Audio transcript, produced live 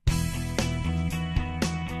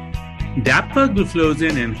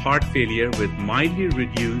Dapagliflozin in heart failure with mildly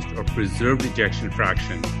reduced or preserved ejection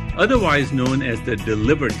fraction, otherwise known as the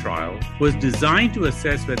DELIVER trial, was designed to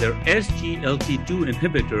assess whether SGLT2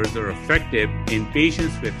 inhibitors are effective in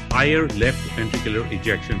patients with higher left ventricular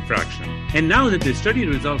ejection fraction. And now that the study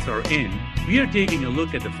results are in, we are taking a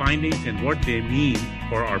look at the findings and what they mean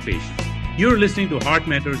for our patients. You're listening to Heart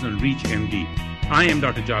Matters on ReachMD. I am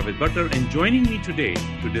Dr. Javed Butler, and joining me today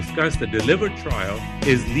to discuss the DELIVER trial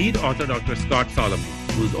is lead author Dr. Scott Solomon,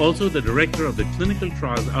 who's also the director of the Clinical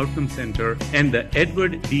Trials Outcome Center and the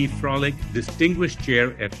Edward D. Froelich Distinguished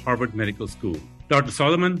Chair at Harvard Medical School. Dr.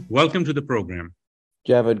 Solomon, welcome to the program.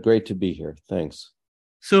 Javed, great to be here. Thanks.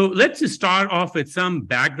 So let's just start off with some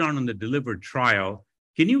background on the DELIVER trial.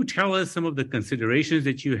 Can you tell us some of the considerations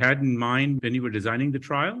that you had in mind when you were designing the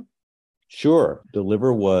trial? Sure.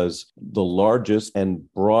 DELIVER was the largest and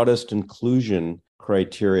broadest inclusion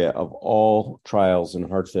criteria of all trials in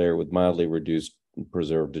heart failure with mildly reduced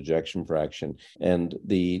preserved ejection fraction. And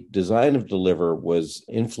the design of DELIVER was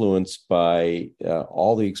influenced by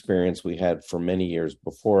all the experience we had for many years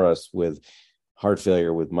before us with heart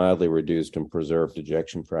failure with mildly reduced and preserved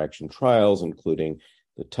ejection fraction trials, including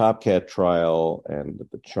the TOPCAT trial and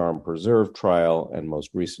the CHARM Preserve trial, and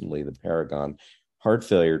most recently the Paragon heart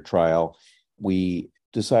failure trial. We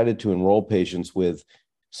decided to enroll patients with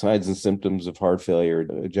signs and symptoms of heart failure,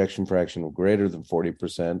 ejection fraction of greater than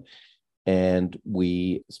 40%. And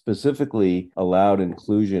we specifically allowed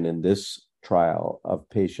inclusion in this trial of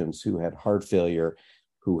patients who had heart failure,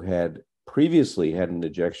 who had previously had an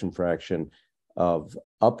ejection fraction of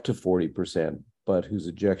up to 40%, but whose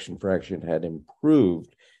ejection fraction had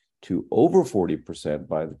improved to over 40%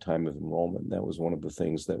 by the time of enrollment. That was one of the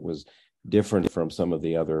things that was different from some of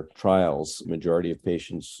the other trials. Majority of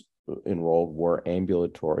patients enrolled were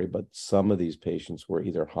ambulatory, but some of these patients were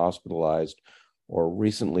either hospitalized or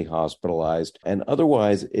recently hospitalized. And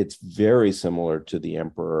otherwise, it's very similar to the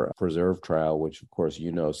Emperor Preserve trial, which of course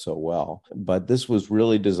you know so well. But this was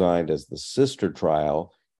really designed as the sister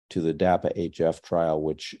trial to the DAPA-HF trial,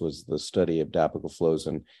 which was the study of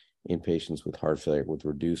dapagliflozin in patients with heart failure with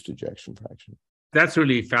reduced ejection fraction. That's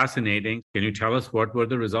really fascinating. Can you tell us what were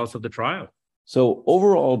the results of the trial? So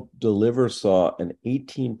overall, DELIVER saw an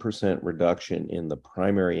 18% reduction in the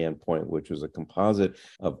primary endpoint, which was a composite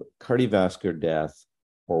of cardiovascular death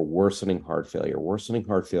or worsening heart failure. Worsening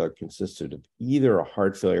heart failure consisted of either a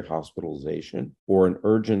heart failure hospitalization or an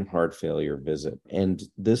urgent heart failure visit. And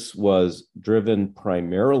this was driven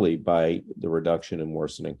primarily by the reduction in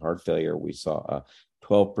worsening heart failure. We saw a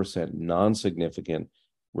 12% non-significant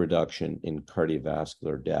reduction in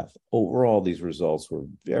cardiovascular death. Overall, these results were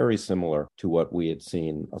very similar to what we had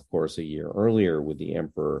seen, of course, a year earlier with the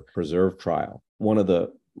Emperor Preserve trial. One of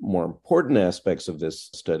the more important aspects of this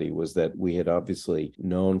study was that we had obviously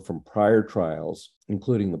known from prior trials,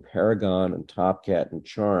 including the Paragon and TOPCAT and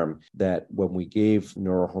CHARM, that when we gave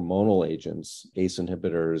neurohormonal agents, ACE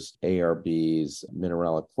inhibitors, ARBs,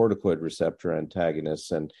 mineralocorticoid receptor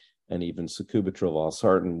antagonists, and even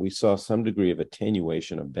sacubitril/valsartan, we saw some degree of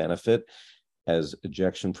attenuation of benefit as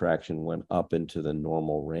ejection fraction went up into the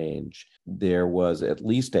normal range. There was at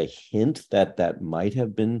least a hint that that might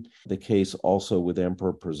have been the case also with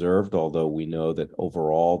Emperor Preserved, although we know that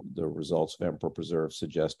overall the results of Emperor Preserve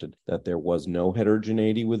suggested that there was no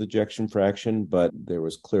heterogeneity with ejection fraction, but there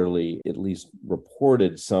was clearly at least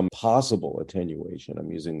reported some possible attenuation.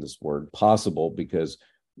 I'm using this word possible because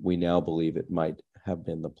we now believe it might have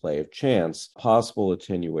been the play of chance, possible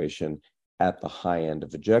attenuation at the high end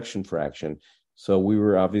of ejection fraction. So we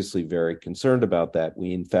were obviously very concerned about that.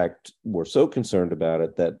 We, in fact, were so concerned about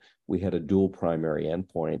it that we had a dual primary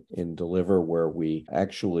endpoint in DELIVER where we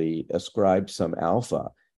actually ascribed some alpha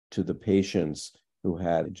to the patients who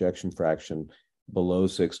had ejection fraction below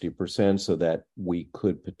 60% so that we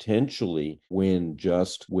could potentially win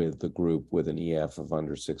just with the group with an EF of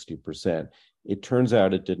under 60%. It turns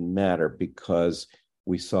out it didn't matter because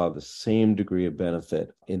we saw the same degree of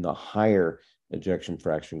benefit in the higher ejection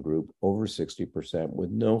fraction group, over 60%,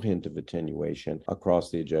 with no hint of attenuation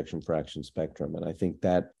across the ejection fraction spectrum. And I think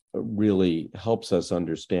that really helps us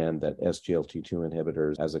understand that SGLT2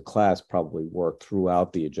 inhibitors as a class probably work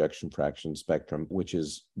throughout the ejection fraction spectrum, which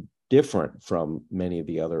is different from many of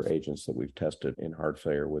the other agents that we've tested in heart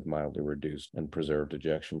failure with mildly reduced and preserved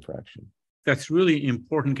ejection fraction. That's really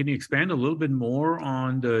important. Can you expand a little bit more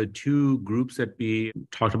on the two groups that we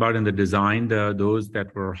talked about in the design, those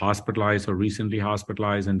that were hospitalized or recently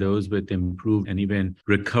hospitalized and those with improved and even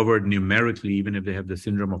recovered numerically, even if they have the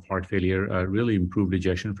syndrome of heart failure, really improved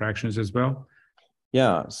ejection fractions as well?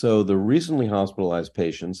 Yeah, so the recently hospitalized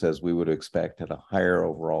patients, as we would expect, had a higher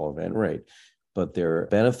overall event rate. but their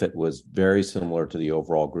benefit was very similar to the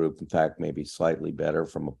overall group. In fact, maybe slightly better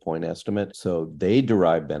from a point estimate. So they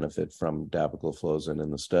derived benefit from dapagliflozin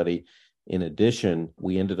in the study. In addition,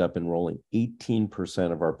 we ended up enrolling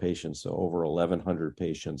 18% of our patients, so over 1,100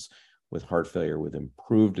 patients with heart failure with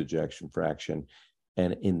improved ejection fraction.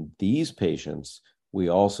 And in these patients, we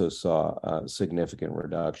also saw a significant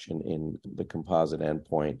reduction in the composite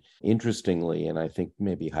endpoint. Interestingly, and I think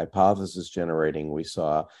maybe hypothesis generating, we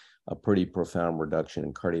saw a pretty profound reduction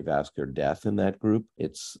in cardiovascular death in that group.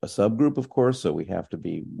 It's a subgroup, of course, so we have to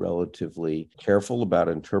be relatively careful about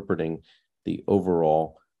interpreting the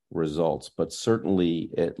overall results. But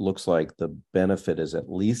certainly, it looks like the benefit is at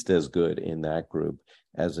least as good in that group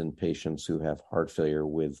as in patients who have heart failure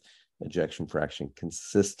with ejection fraction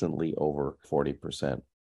consistently over 40%.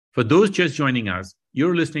 For those just joining us,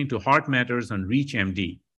 you're listening to Heart Matters on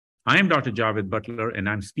ReachMD. I am Dr. Javed Butler, and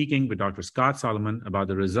I'm speaking with Dr. Scott Solomon about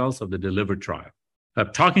the results of the DELIVER trial.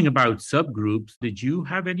 Talking about subgroups, did you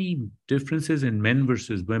have any differences in men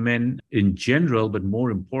versus women in general, but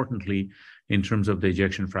more importantly, in terms of the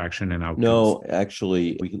ejection fraction and outcomes? No,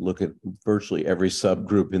 actually, we can look at virtually every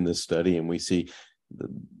subgroup in this study, and we see the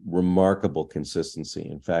remarkable consistency.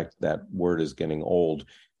 In fact, that word is getting old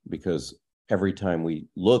because every time we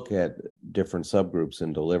look at different subgroups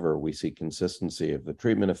in DELIVER, we see consistency of the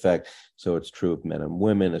treatment effect. So it's true of men and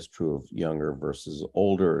women, it's true of younger versus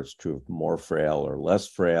older, it's true of more frail or less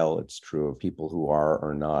frail, it's true of people who are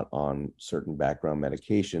or not on certain background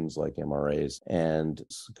medications like MRAs. And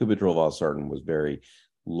sacubitril/valsartan was very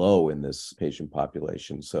low in this patient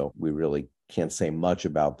population. So we really can't say much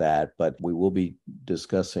about that, but we will be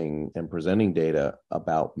discussing and presenting data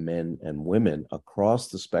about men and women across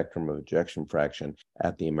the spectrum of ejection fraction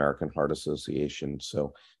at the American Heart Association.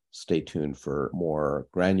 So stay tuned for more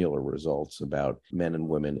granular results about men and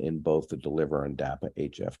women in both the DELIVER and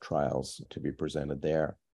DAPA-HF trials to be presented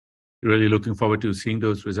there. Really looking forward to seeing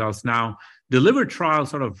those results. Now, DELIVER trial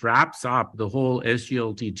sort of wraps up the whole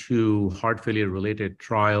SGLT2 heart failure-related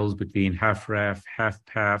trials between HFrEF,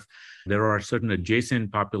 HFpEF. There are certain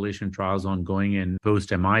adjacent population trials ongoing in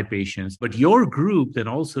post-MI patients. But your group then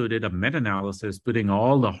also did a meta-analysis putting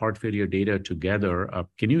all the heart failure data together.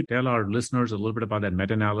 Can you tell our listeners a little bit about that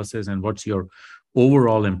meta-analysis and what's your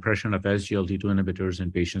overall impression of SGLT2 inhibitors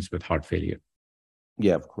in patients with heart failure?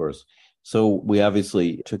 Yeah, of course. So we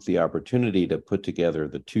obviously took the opportunity to put together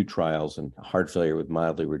the two trials in heart failure with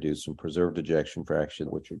mildly reduced and preserved ejection fraction,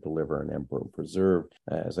 which are DELIVER and EMPEROR preserved.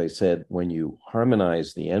 As I said, when you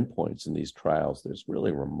harmonize the endpoints in these trials, there's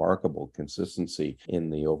really remarkable consistency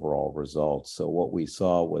in the overall results. So what we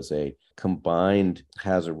saw was a combined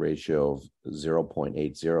hazard ratio of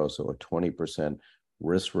 0.80, so a 20%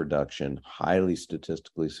 risk reduction, highly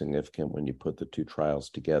statistically significant when you put the two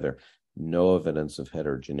trials together. No evidence of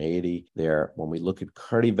heterogeneity there. When we look at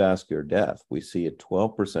cardiovascular death, we see a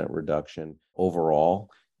 12% reduction overall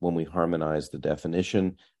when we harmonize the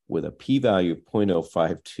definition with a p-value of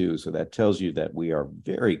 0.052. So that tells you that we are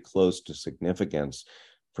very close to significance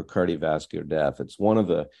for cardiovascular death. It's one of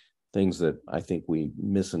the things that I think we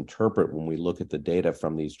misinterpret when we look at the data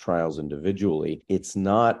from these trials individually. It's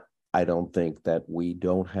not, I don't think, that we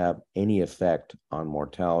don't have any effect on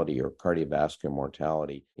mortality or cardiovascular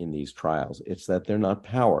mortality in these trials. It's that they're not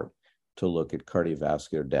powered to look at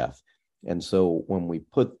cardiovascular death. And so when we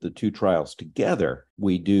put the two trials together,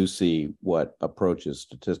 we do see what approaches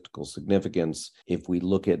statistical significance. If we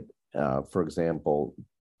look at, for example,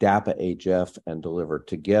 DAPA-HF and DELIVER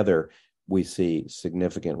together, we see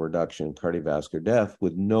significant reduction in cardiovascular death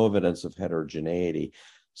with no evidence of heterogeneity.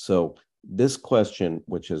 So this question,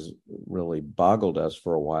 which has really boggled us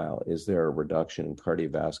for a while, is there a reduction in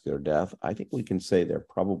cardiovascular death? I think we can say there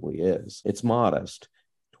probably is. It's modest,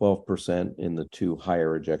 12% in the two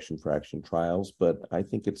higher ejection fraction trials, but I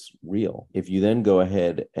think it's real. If you then go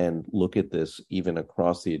ahead and look at this even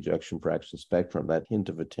across the ejection fraction spectrum, that hint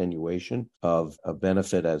of attenuation of a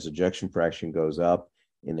benefit as ejection fraction goes up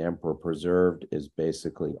in EMPEROR preserved is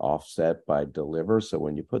basically offset by DELIVER. So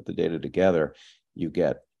when you put the data together, you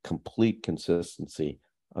get complete consistency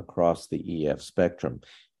across the EF spectrum.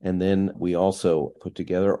 And then we also put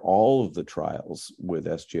together all of the trials with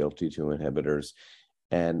SGLT2 inhibitors.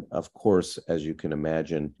 And of course, as you can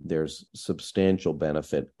imagine, there's substantial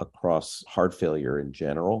benefit across heart failure in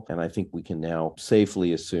general. And I think we can now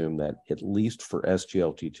safely assume that at least for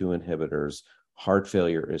SGLT2 inhibitors, heart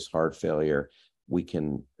failure is heart failure. We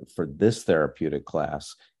can, for this therapeutic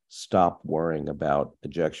class, stop worrying about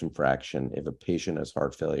ejection fraction. If a patient has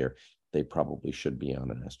heart failure, they probably should be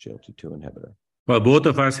on an SGLT2 inhibitor. Well, both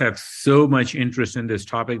of us have so much interest in this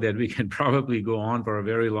topic that we can probably go on for a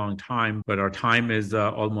very long time, but our time is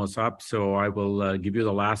almost up. So I will give you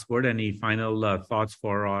the last word. Any final thoughts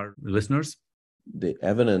for our listeners? The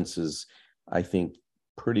evidence is, I think,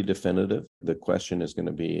 pretty definitive. The question is going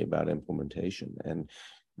to be about implementation and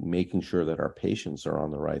making sure that our patients are on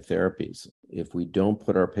the right therapies. If we don't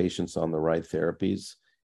put our patients on the right therapies,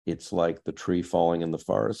 it's like the tree falling in the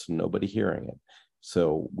forest and nobody hearing it.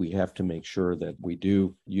 So we have to make sure that we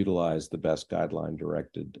do utilize the best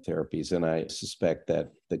guideline-directed therapies. And I suspect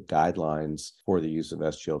that the guidelines for the use of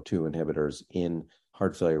SGLT2 inhibitors in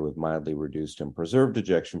heart failure with mildly reduced and preserved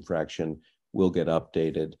ejection fraction will get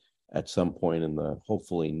updated at some point in the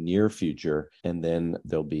hopefully near future. And then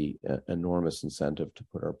there'll be an enormous incentive to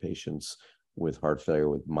put our patients with heart failure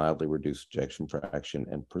with mildly reduced ejection fraction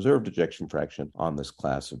and preserved ejection fraction on this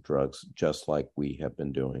class of drugs, just like we have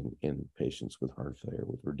been doing in patients with heart failure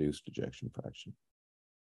with reduced ejection fraction.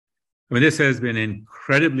 I mean, this has been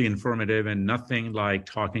incredibly informative and nothing like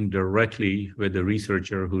talking directly with the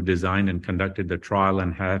researcher who designed and conducted the trial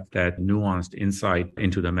and have that nuanced insight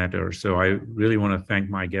into the matter. So I really want to thank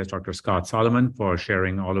my guest, Dr. Scott Solomon, for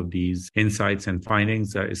sharing all of these insights and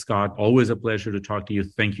findings. Scott, always a pleasure to talk to you.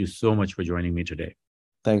 Thank you so much for joining me today.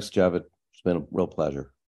 Thanks, Javed. It's been a real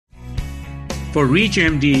pleasure. For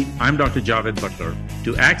ReachMD, I'm Dr. Javed Butler.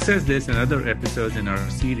 To access this and other episodes in our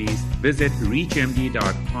series, visit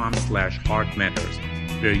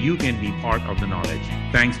reachmd.com/heartmatters, where you can be part of the knowledge.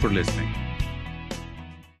 Thanks for listening.